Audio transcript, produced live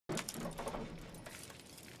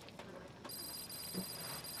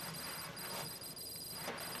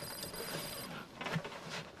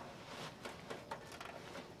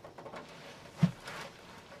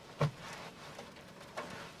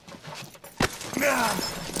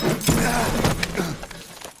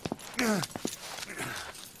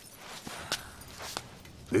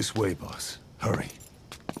This way, boss. Hurry.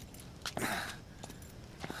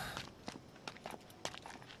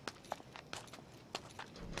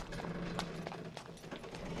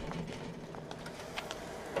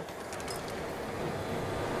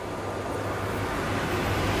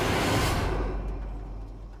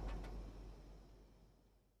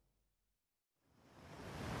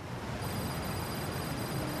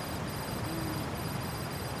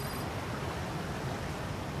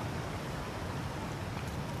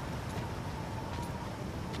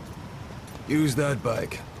 Use that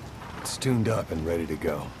bike. It's tuned up and ready to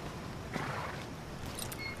go.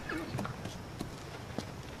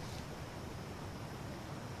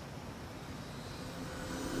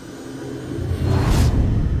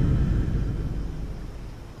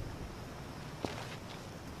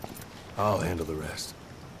 I'll handle the rest.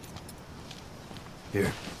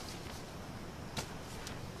 Here.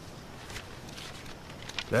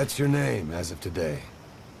 That's your name as of today.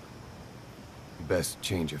 You best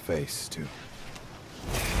change your face, too.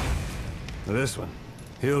 Now this one,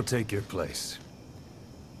 he'll take your place.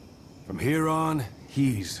 From here on,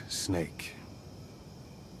 he's Snake.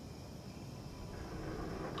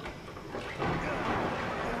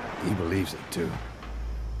 He believes it, too.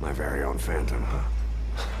 My very own Phantom, huh?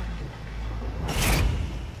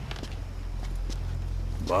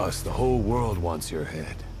 Boss, the whole world wants your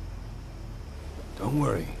head. Don't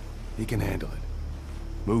worry, he can handle it.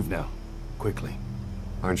 Move now, quickly.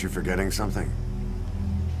 Aren't you forgetting something?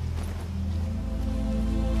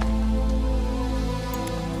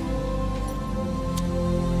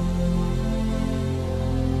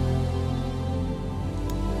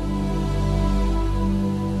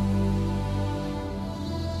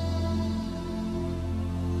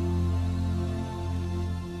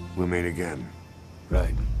 We'll meet again.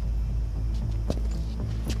 Right.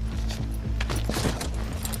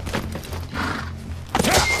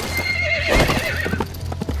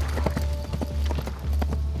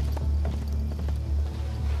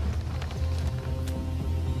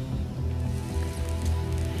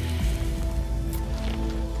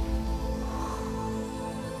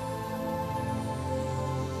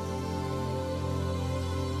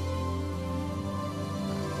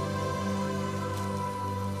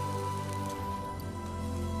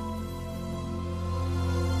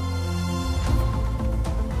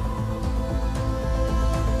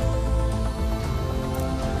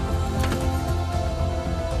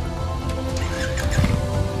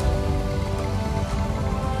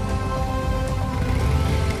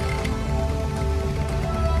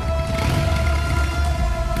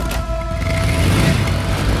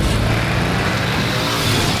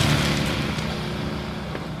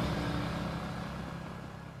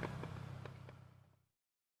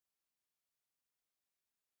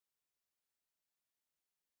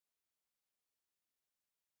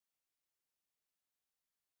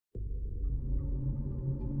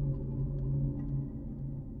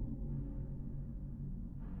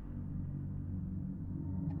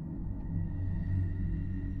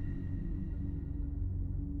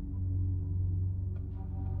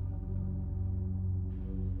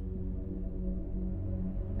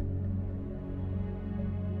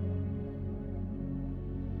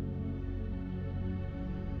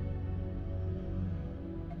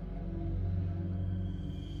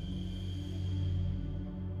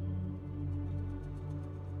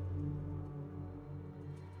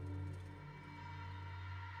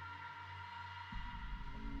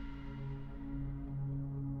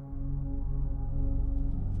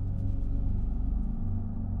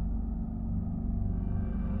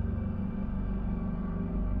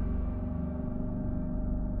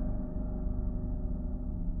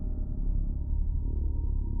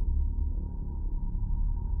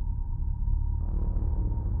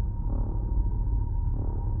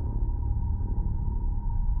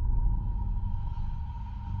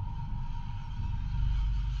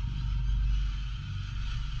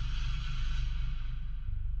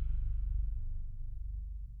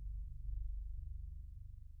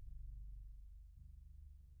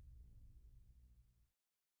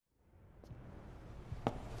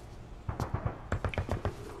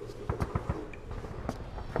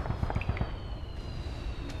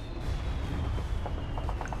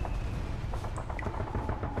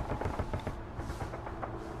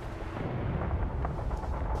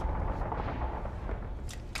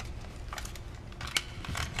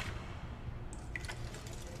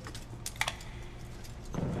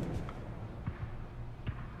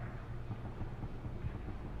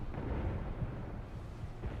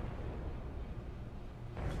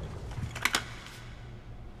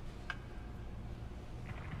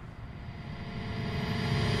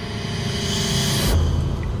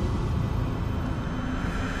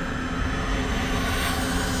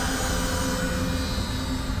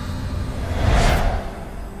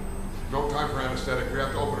 for anesthetic. We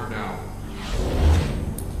have to open her now.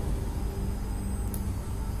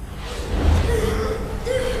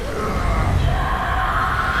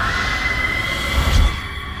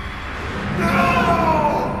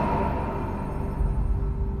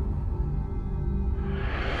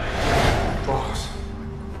 Boss.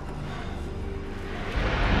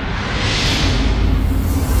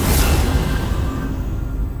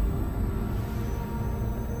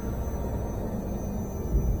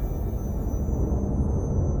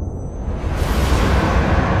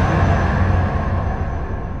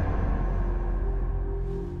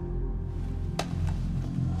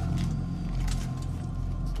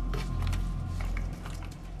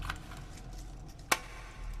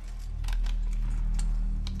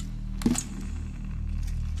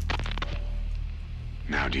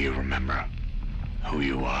 Now do you remember who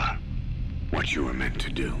you are? What you were meant to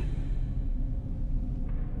do?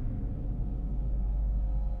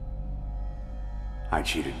 I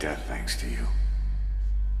cheated death thanks to you.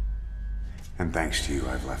 And thanks to you,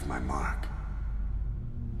 I've left my mark.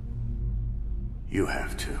 You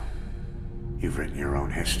have too. You've written your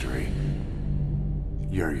own history.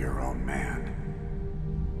 You're your own man.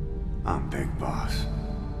 I'm Big Boss.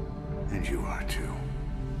 And you are too.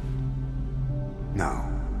 No.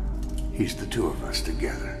 He's the two of us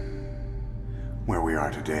together. Where we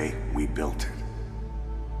are today, we built it.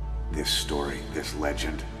 This story, this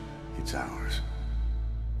legend, it's ours.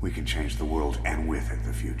 We can change the world and with it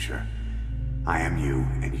the future. I am you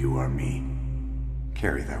and you are me.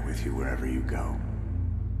 Carry that with you wherever you go.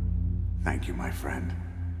 Thank you, my friend.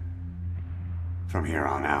 From here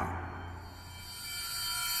on out,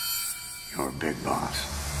 you're Big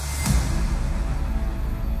Boss.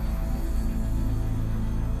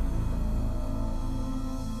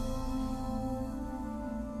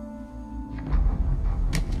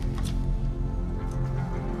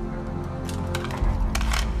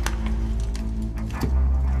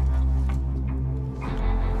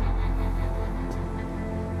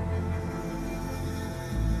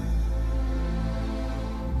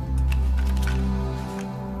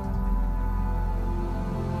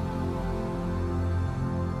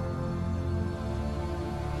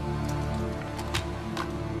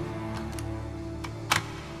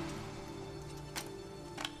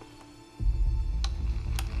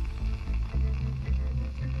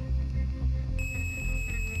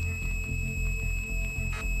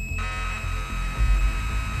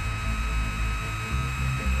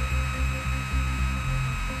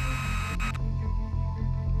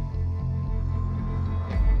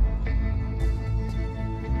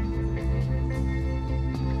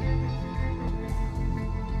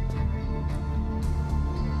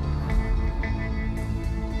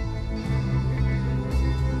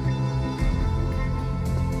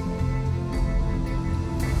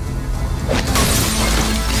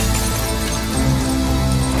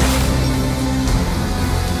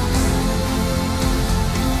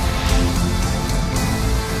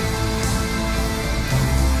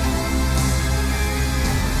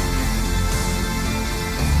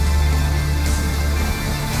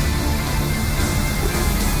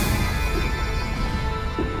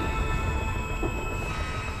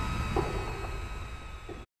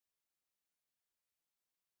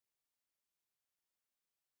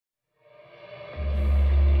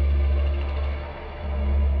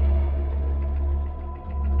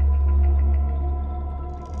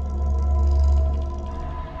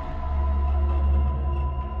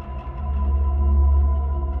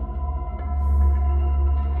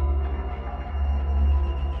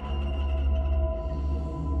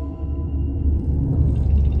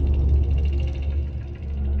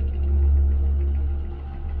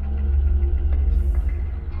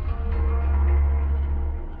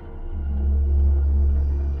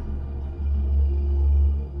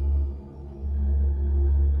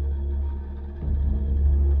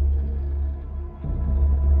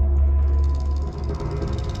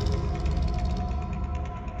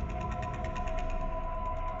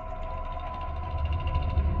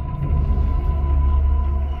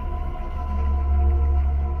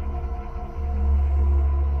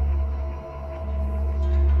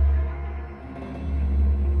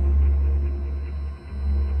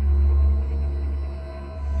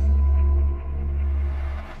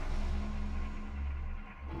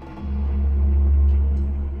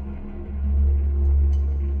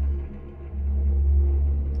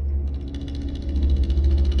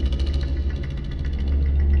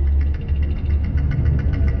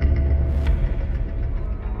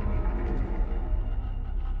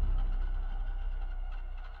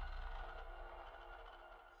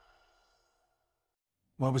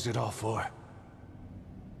 What was it all for?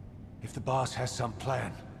 If the boss has some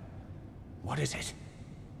plan, what is it?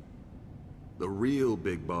 The real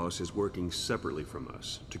Big Boss is working separately from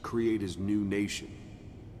us to create his new nation.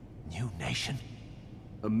 New nation?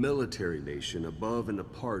 A military nation above and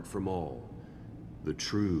apart from all. The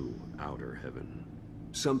true outer heaven.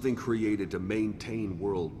 Something created to maintain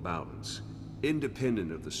world balance.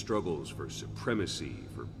 Independent of the struggles for supremacy,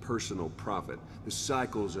 for personal profit, the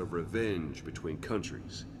cycles of revenge between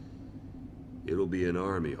countries. It'll be an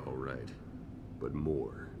army, all right, but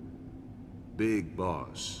more. Big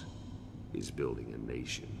Boss is building a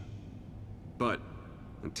nation. But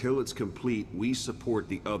until it's complete, we support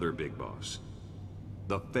the other Big Boss.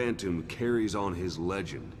 The Phantom carries on his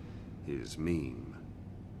legend, his meme.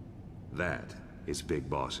 That is Big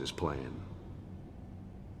Boss's plan.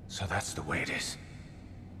 So that's the way it is.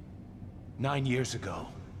 9 years ago,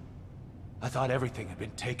 I thought everything had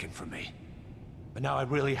been taken from me. But now I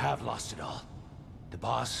really have lost it all. The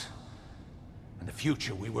boss, and the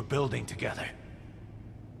future we were building together.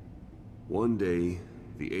 One day,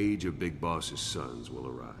 the age of Big Boss's sons will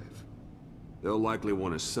arrive. They'll likely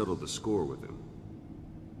want to settle the score with him.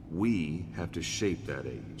 We have to shape that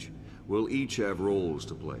age. We'll each have roles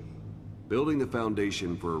to play. Building the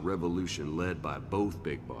foundation for a revolution led by both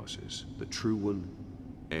Big Bosses, the True One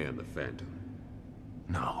and the Phantom.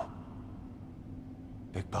 No.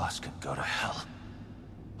 Big Boss can go to hell.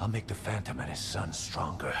 I'll make the Phantom and his son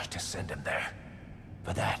stronger to send him there.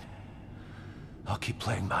 For that, I'll keep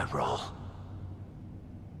playing my role.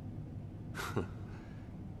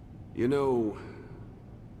 You know,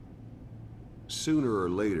 sooner or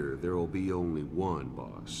later there will be only one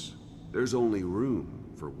boss. There's only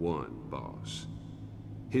room for one boss.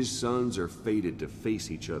 His sons are fated to face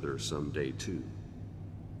each other someday too.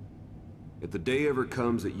 If the day ever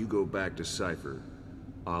comes that you go back to Cypher,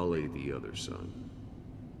 I'll aid the other son.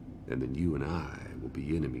 And then you and I will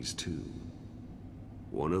be enemies too.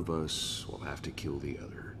 One of us will have to kill the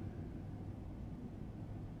other.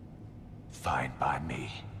 Fine by me.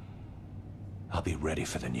 I'll be ready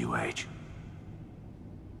for the new age.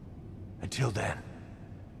 Until then,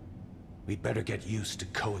 we'd better get used to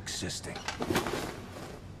coexisting.